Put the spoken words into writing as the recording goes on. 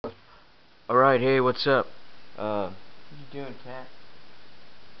Alright, hey, what's up? What you doing, cat?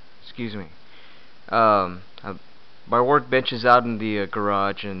 Excuse me. My workbench is out in the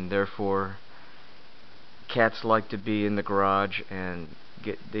garage, and therefore cats like to be in the garage, and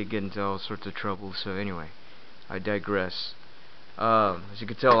they get into all sorts of trouble. So anyway, I digress. As you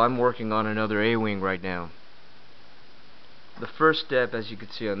can tell, I'm working on another A-wing right now. The first step, as you can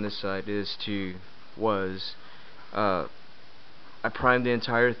see on this side, was I primed the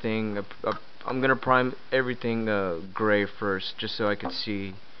entire thing. I'm gonna prime everything gray first, just so I can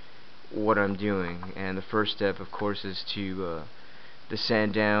see what I'm doing. And the first step, of course, is to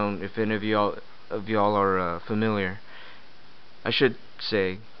sand down. If any of y'all are familiar, I should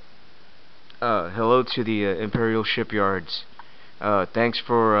say hello to the Imperial Shipyards. Thanks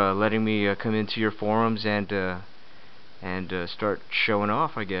for letting me come into your forums and start showing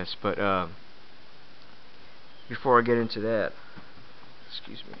off, I guess. But before I get into that,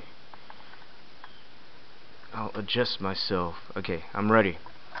 excuse me, I'll adjust myself. Okay, I'm ready.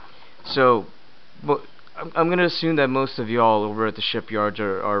 So, I'm gonna assume that most of y'all over at the shipyards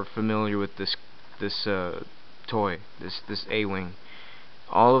are familiar with this toy, this A-wing.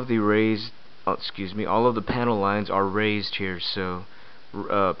 All of the all of the panel lines are raised here. So,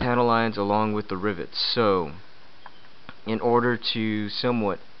 panel lines along with the rivets. So, in order to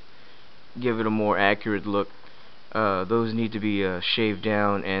somewhat give it a more accurate look, those need to be shaved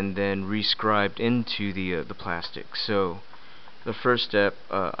down and then rescribed into the plastic. So the first step,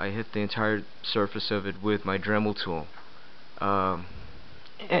 I hit the entire surface of it with my Dremel tool, and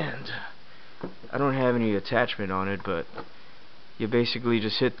I don't have any attachment on it, but you basically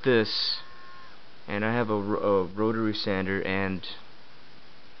just hit this, and I have a rotary sander, and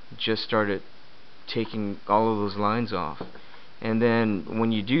just started taking all of those lines off. And then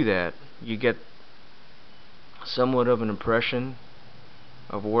when you do that, you get somewhat of an impression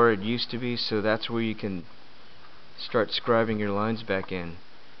of where it used to be, so that's where you can start scribing your lines back in.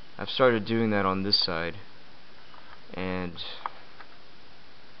 I've started doing that on this side, and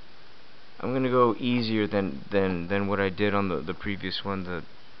I'm gonna go easier than what I did on the previous one.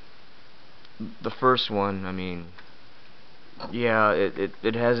 The first one, I mean, yeah,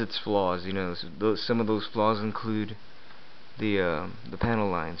 it has its flaws, you know. So some of those flaws include the panel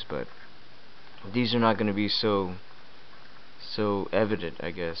lines, but these are not going to be so evident,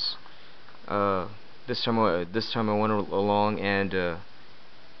 I guess. This time I went along and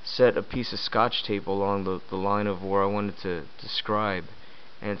set a piece of Scotch tape along the line of where I wanted to scribe,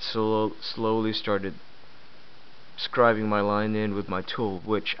 and slowly started scribing my line in with my tool,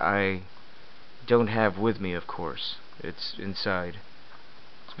 which I don't have with me, of course. It's inside.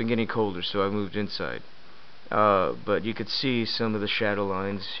 It's been getting colder, so I moved inside. But you could see some of the shadow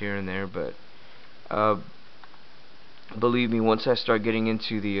lines here and there, but believe me, once I start getting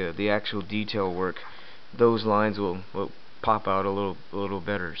into the actual detail work, those lines will pop out a little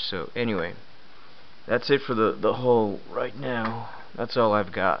better. So anyway, that's it for the hull right now. That's all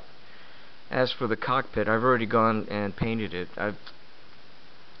I've got. As for the cockpit, I've already gone and painted it. I've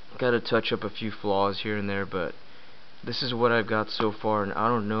got to touch up a few flaws here and there, but this is what I've got so far, and I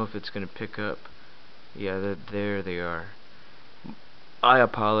don't know if it's gonna pick up. Yeah, there they are. I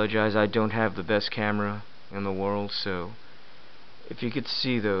apologize, I don't have the best camera in the world, so if you could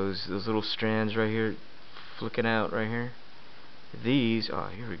see those little strands right here flicking out right here, these, oh,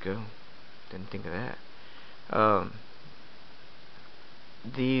 here we go, didn't think of that.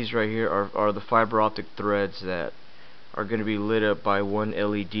 These right here are the fiber optic threads that are going to be lit up by one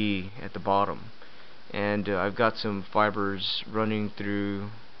LED at the bottom, and I've got some fibers running through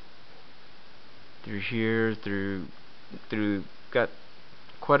here, got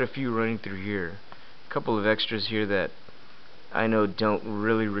quite a few running through here. A couple of extras here that I know don't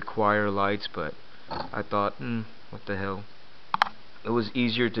really require lights, but I thought, what the hell. It was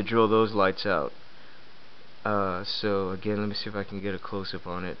easier to drill those lights out. So again, let me see if I can get a close-up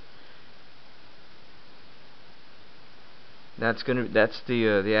on it. That's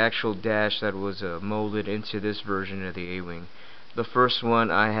the actual dash that was molded into this version of the A-wing. The first one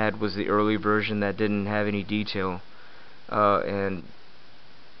I had was the early version that didn't have any detail, and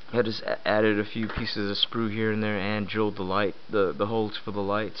I just added a few pieces of sprue here and there and drilled the holes for the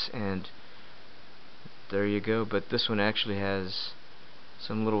lights, and there you go. But this one actually has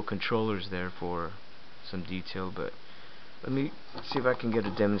some little controllers there for some detail. But let me see if I can get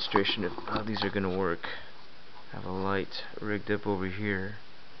a demonstration of how these are going to work. I have a light rigged up over here,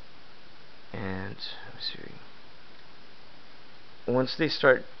 and let's see. Once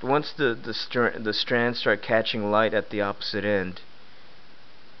the strands start catching light at the opposite end,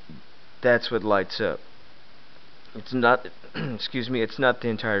 that's what lights up. It's not, excuse me, it's not the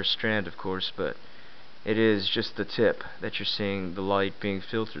entire strand, of course, but it is just the tip that you're seeing the light being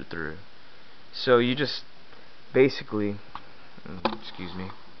filtered through. So you just basically, excuse me,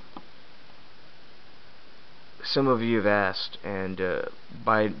 some of you have asked, and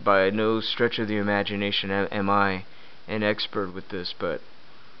by no stretch of the imagination am I an expert with this, but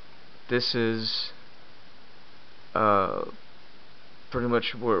this is pretty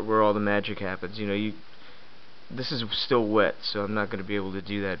much where all the magic happens. You know, this is still wet, so I'm not going to be able to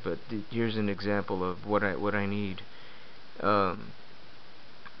do that. But here's an example of what I need. What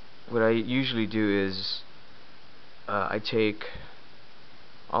I usually do is I take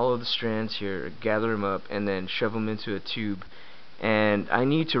all of the strands here, gather them up, and then shove them into a tube. And I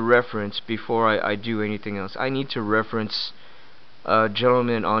need to reference, before I do anything else, I need to reference a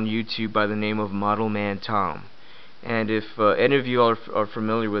gentleman on YouTube by the name of Model Man Tom. And if any of you are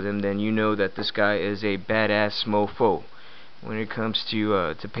familiar with him, then you know that this guy is a badass mofo when it comes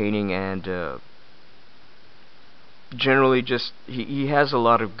to painting, and generally just he has a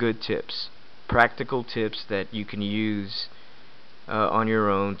lot of good tips, practical tips that you can use on your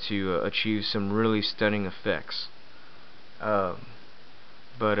own to achieve some really stunning effects.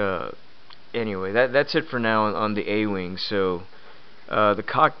 Anyway, that's it for now on the A-wing. So the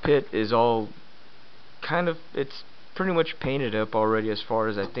cockpit is all kind of, it's pretty much painted up already as far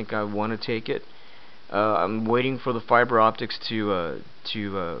as I think I want to take it. I'm waiting for the fiber optics to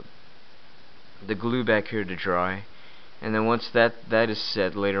the glue back here to dry, and then once that is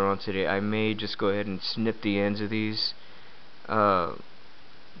set later on today, I may just go ahead and snip the ends of these to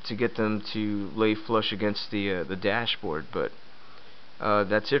get them to lay flush against the dashboard. But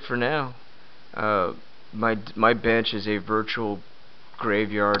that's it for now. My bench is a virtual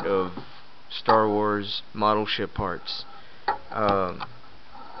graveyard of Star Wars model ship parts.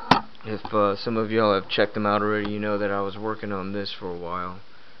 If some of y'all have checked them out already, you know that I was working on this for a while.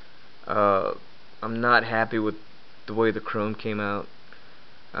 I'm not happy with the way the chrome came out,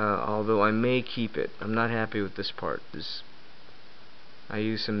 although I may keep it. I'm not happy with this part. I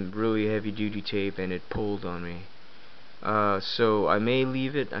used some really heavy duty tape and it pulled on me. So I may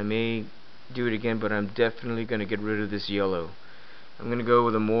leave it, I may do it again, but I'm definitely going to get rid of this yellow. I'm going to go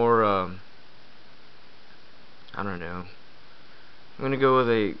with a more I don't know. I'm gonna go with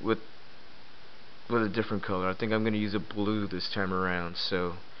a different color. I think I'm gonna use a blue this time around.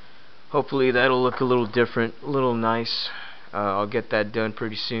 So hopefully that'll look a little different, a little nice. I'll get that done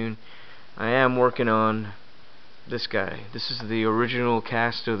pretty soon. I am working on this guy. This is the original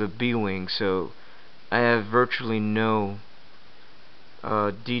cast of the B-wing, so I have virtually no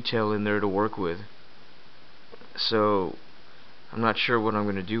detail in there to work with. So I'm not sure what I'm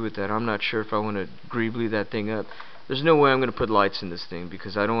going to do with that. I'm not sure if I want to greebly that thing up. There's no way I'm going to put lights in this thing,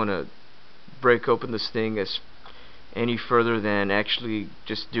 because I don't want to break open this thing any further than actually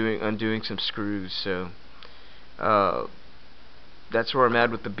just undoing some screws. So that's where I'm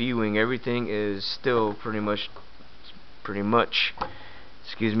at with the B-wing. Everything is still pretty much,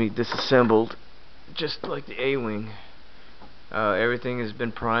 excuse me, disassembled, just like the A-wing. Everything has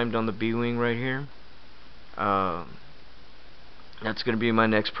been primed on the B-wing right here. That's going to be my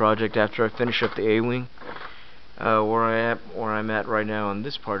next project after I finish up the A-wing. Where I'm at right now on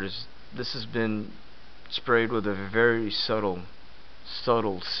this part is this has been sprayed with a very subtle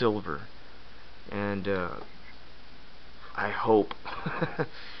silver, and I hope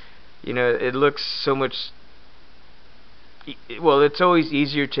you know, it looks so much well, it's always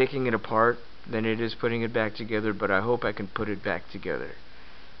easier taking it apart than it is putting it back together, but I hope I can put it back together.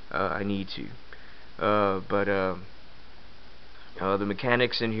 I need to, the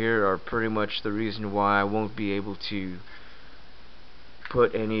mechanics in here are pretty much the reason why I won't be able to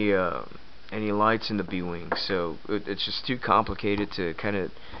put any lights in the B-wing. So it's just too complicated to kind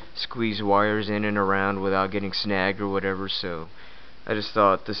of squeeze wires in and around without getting snagged or whatever. So I just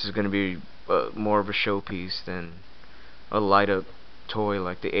thought this is going to be more of a showpiece than a light up toy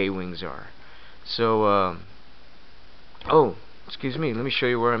like the A-wings are. So oh, excuse me, let me show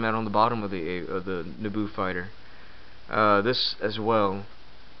you where I'm at on the bottom of the Naboo fighter. This as well.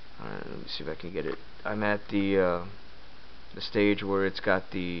 Let me see if I can get it. I'm at the stage where it's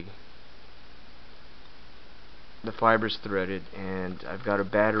got the fibers threaded, and I've got a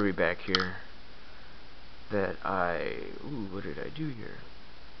battery back here that what did I do here?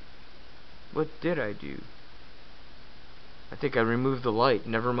 What did I do? I think I removed the light.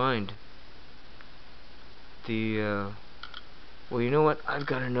 Never mind. Well, you know what? I've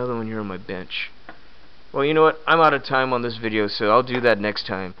got another one here on my bench. Well, you know what? I'm out of time on this video, so I'll do that next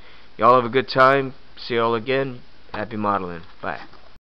time. Y'all have a good time. See y'all again. Happy modeling. Bye.